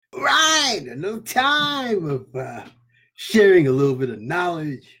right, another time of sharing a little bit of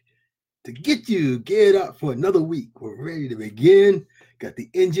knowledge to get you geared up for another week. We're ready to begin. Got the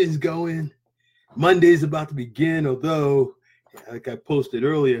engines going. Monday's about to begin, although, like I posted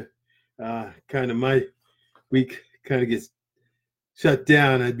earlier, kind of my week kind of gets shut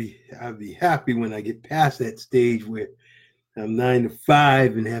down. I'd be happy when I get past that stage where I'm 9 to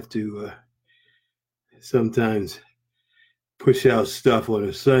 5 and have to sometimes push out stuff on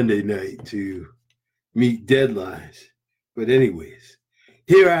a Sunday night to meet deadlines. But anyways,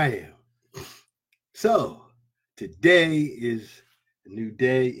 here I am. So today is a new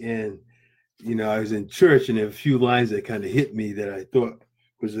day, and I was in church and there were a few lines that kind of hit me that I thought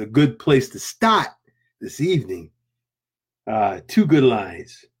was a good place to start this evening. Two good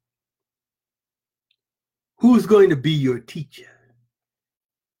lines. Who's going to be your teacher?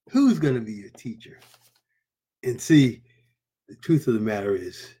 Who's going to be your teacher? And see, the truth of the matter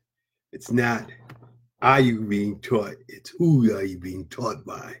is, it's not, are you being taught? It's who are you being taught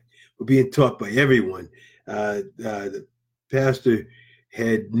by? We're being taught by everyone. The pastor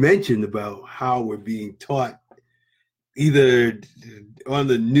had mentioned about how we're being taught either on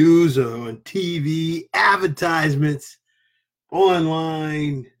the news or on TV, advertisements,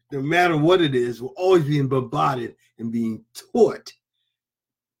 online, no matter what it is, we're always being bombarded and being taught.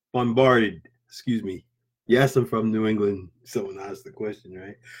 Bombarded, excuse me. Yes, I'm from New England. Someone asked the question,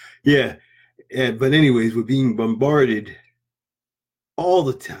 right? Yeah. But anyways, we're being bombarded all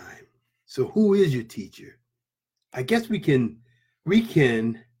the time. So who is your teacher? I guess we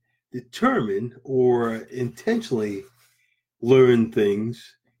can determine or intentionally learn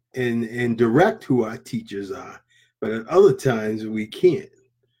things and direct who our teachers are. But at other times we can't.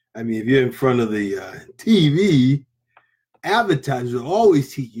 I mean, if you're in front of the TV, advertisers will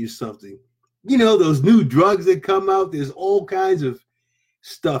always teach you something. Those new drugs that come out, there's all kinds of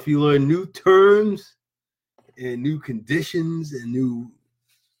stuff. You learn new terms and new conditions and new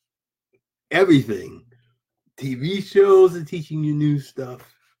everything. TV shows are teaching you new stuff.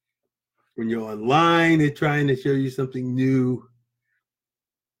 When you're online, they're trying to show you something new.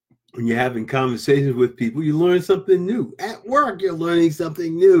 When you're having conversations with people, you learn something new. At work, you're learning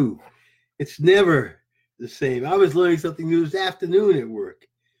something new. It's never the same. I was learning something new this afternoon at work.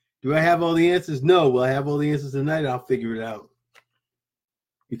 Do I have all the answers? No. Will I have all the answers tonight? I'll figure it out.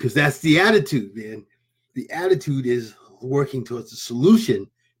 Because that's the attitude, man. The attitude is working towards a solution,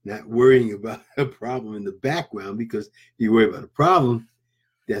 not worrying about a problem in the background, because if you worry about a problem,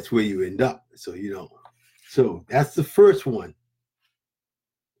 that's where you end up. So So that's the first one.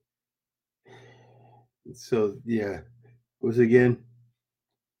 So, yeah. What's again?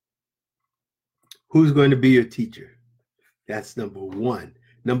 Who's going to be your teacher? That's number one.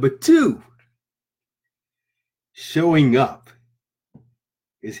 Number two, showing up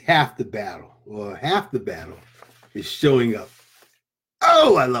is half the battle, or half the battle is showing up.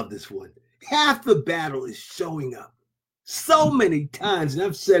 Oh, I love this one. Half the battle is showing up. So many times, and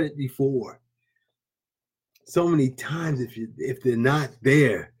I've said it before, so many times if they're not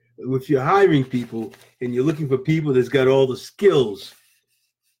there, if you're hiring people and you're looking for people that's got all the skills,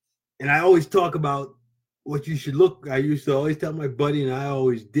 and I always talk about what you should look. I used to always tell my buddy, and I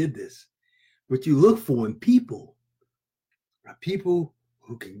always did this. What you look for in people are people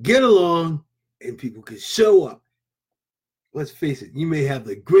who can get along and people can show up. Let's face it, you may have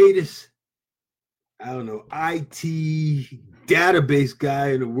the greatest, IT database guy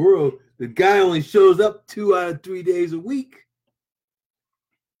in the world. The guy only shows up 2 out of 3 days a week.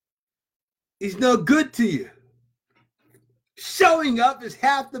 He's no good to you. Showing up is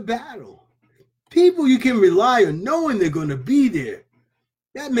half the battle. People you can rely on knowing they're going to be there.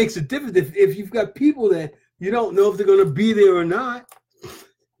 That makes a difference. If you've got people that you don't know if they're going to be there or not,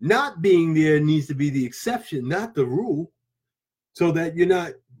 not being there needs to be the exception, not the rule. So that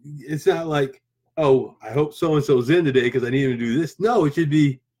it's not like, oh, I hope so-and-so's in today because I need him to do this. No, it should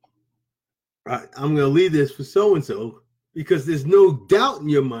be, right, I'm going to leave this for so-and-so because there's no doubt in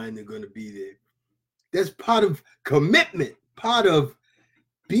your mind they're going to be there. That's part of commitment, part of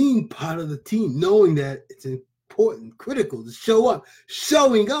being part of the team, knowing that it's important, critical to show up.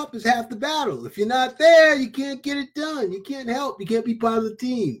 Showing up is half the battle. If you're not there, you can't get it done. You can't help. You can't be part of the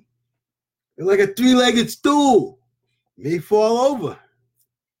team. You're like a three-legged stool. You may fall over.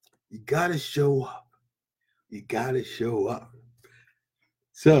 You got to show up. You got to show up.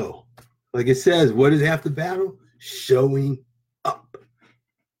 So, like it says, what is half the battle? Showing up.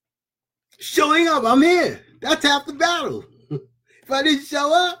 Showing up. I'm here. That's half the battle. If I didn't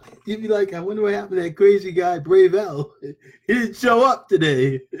show up, you'd be like, I wonder what happened to that crazy guy, Brave L. He didn't show up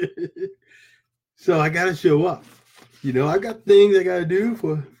today. So I got to show up. You know, I got things I got to do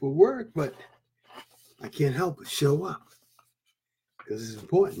for work, but I can't help but show up because it's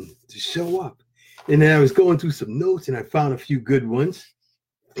important to show up. And then I was going through some notes and I found a few good ones.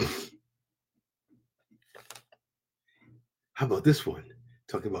 How about this one?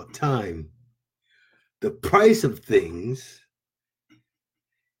 Talking about time. The price of things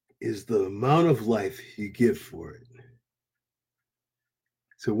is the amount of life you give for it.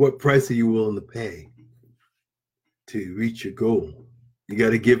 So what price are you willing to pay to reach your goal? You got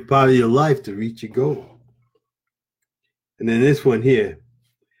to give part of your life to reach your goal. And then this one here,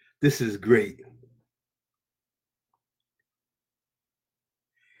 this is great.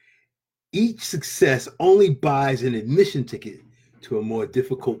 Each success only buys an admission ticket to a more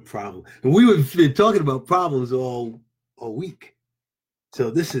difficult problem. And we've been talking about problems all week. So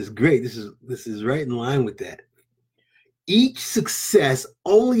this is great. This is right in line with that. Each success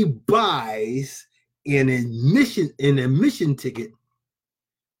only buys an admission ticket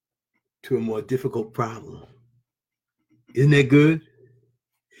to a more difficult problem. Isn't that good?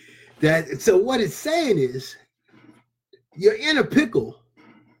 So what it's saying is, you're in a pickle.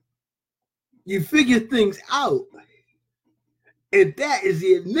 You figure things out, and that is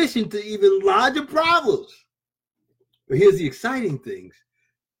the admission to even larger problems. But here's the exciting things.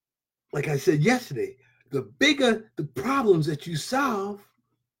 Like I said yesterday, the bigger the problems that you solve,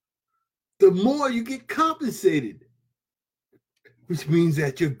 the more you get compensated, which means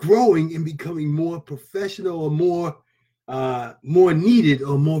that you're growing and becoming more professional or more needed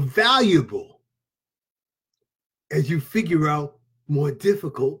or more valuable as you figure out more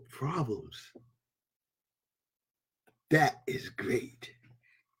difficult problems. That is great.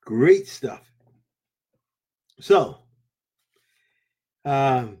 Great stuff. So,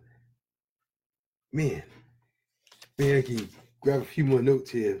 man, I can grab a few more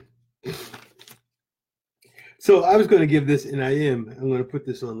notes here. So I was going to give this, and I'm going to put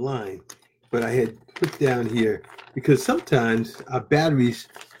this online, but I had put down here because sometimes our batteries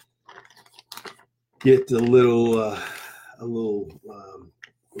get a little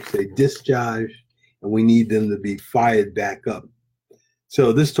let's say discharged, and we need them to be fired back up.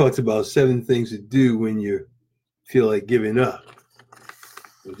 So this talks about 7 things to do when you feel like giving up.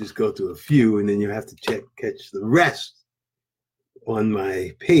 We'll just go through a few, and then you have to catch the rest on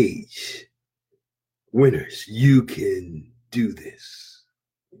my page. Winners, you can do this.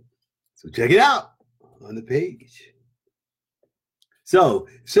 So check it out on the page. So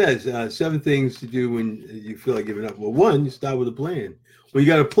it says 7 things to do when you feel like giving up. Well, 1, you start with a plan. When you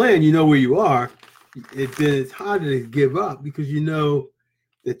got a plan, you know where you are. Then it's harder to give up because you know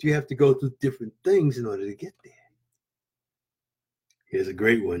that you have to go through different things in order to get there. Here's a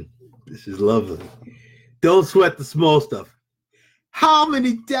great one. This is lovely. Don't sweat the small stuff. How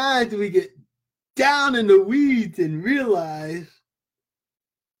many times do we get down in the weeds and realize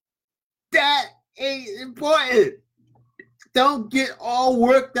that ain't important? Don't get all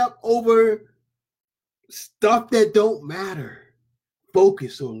worked up over stuff that don't matter.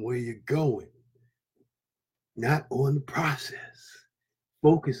 Focus on where you're going, not on the process.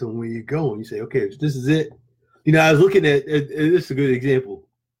 Focus on where you're going. You say, okay, this is it. You know, I was looking at this is a good example.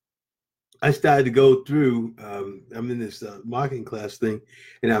 I started to go through, I'm in this marketing class thing,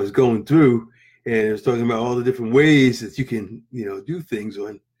 and I was going through, and it was talking about all the different ways that you can, do things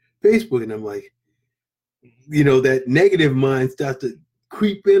on Facebook. And I'm like, that negative mind starts to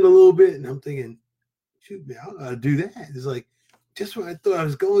creep in a little bit. And I'm thinking, shoot, man, I gotta do that. It's like, just when I thought I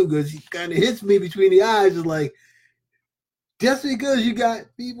was going good, he kind of hits me between the eyes. It's like, just because you got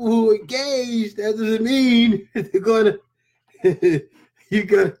people who are engaged, that doesn't mean they're gonna. you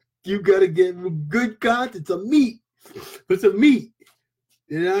gotta get good content. Some meat. Put some meat.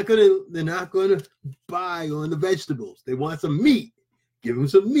 They're not gonna buy on the vegetables. They want some meat. Give them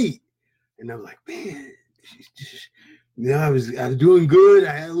some meat. And I'm like, man, I was doing good.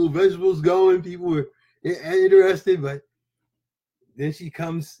 I had little vegetables going. People were interested, but then she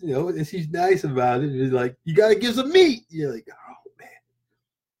comes, and she's nice about it. It's like, you got to give some meat. You're like, oh, man.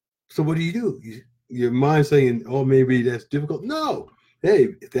 So what do? Your mind's saying, oh, maybe that's difficult. No.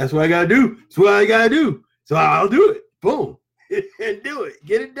 Hey, if that's what I got to do, it's what I got to do. So I'll do it. Boom. And do it.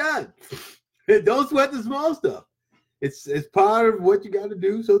 Get it done. Don't sweat the small stuff. It's part of what you got to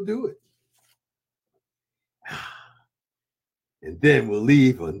do, so do it. And then we'll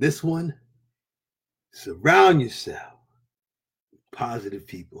leave on this one. Surround yourself with positive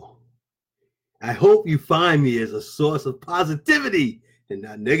people. I hope you find me as a source of positivity and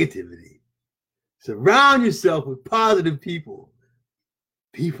not negativity. Surround yourself with positive people.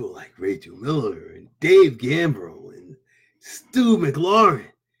 People like Rachel Miller and Dave Gambro and Stu McLaurin.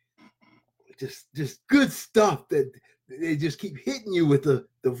 Just good stuff that They just keep hitting you with the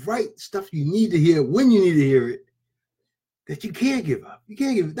right stuff you need to hear when you need to hear it, that you can't give up. You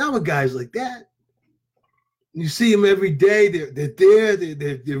can't give up. Not with guys like that. You see them every day. They're there.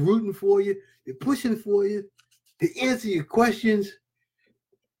 They're rooting for you. They're pushing for you. They answer your questions.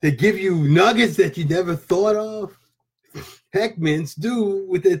 They give you nuggets that you never thought of. Heckmans do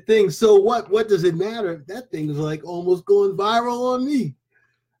with their thing. So what? What does it matter? That thing is like almost going viral on me.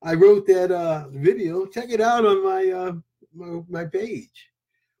 I wrote that video. Check it out on my page.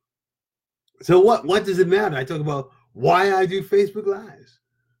 So what does it matter? I talk about why I do Facebook Lives.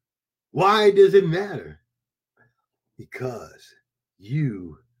 Why does it matter? Because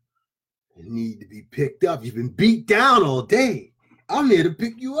you need to be picked up. You've been beat down all day. I'm here to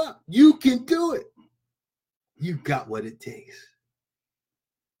pick you up. You can do it. You got what it takes.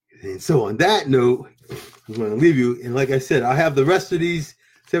 And so on that note, I'm going to leave you. And like I said, I'll have the rest of these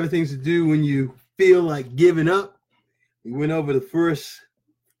 7 things to do when you feel like giving up. We went over the first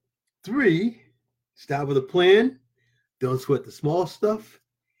 3. Start with a plan. Don't sweat the small stuff.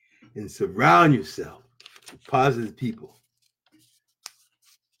 And surround yourself with positive people.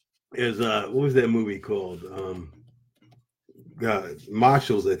 There's what was that movie called?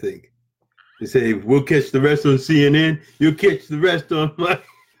 Marshalls, I think. They say we'll catch the rest on CNN. You'll catch the rest on my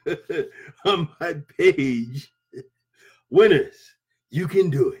on my page. Winners, you can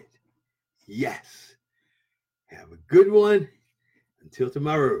do it. Yes. Have a good one. Until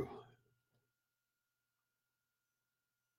tomorrow.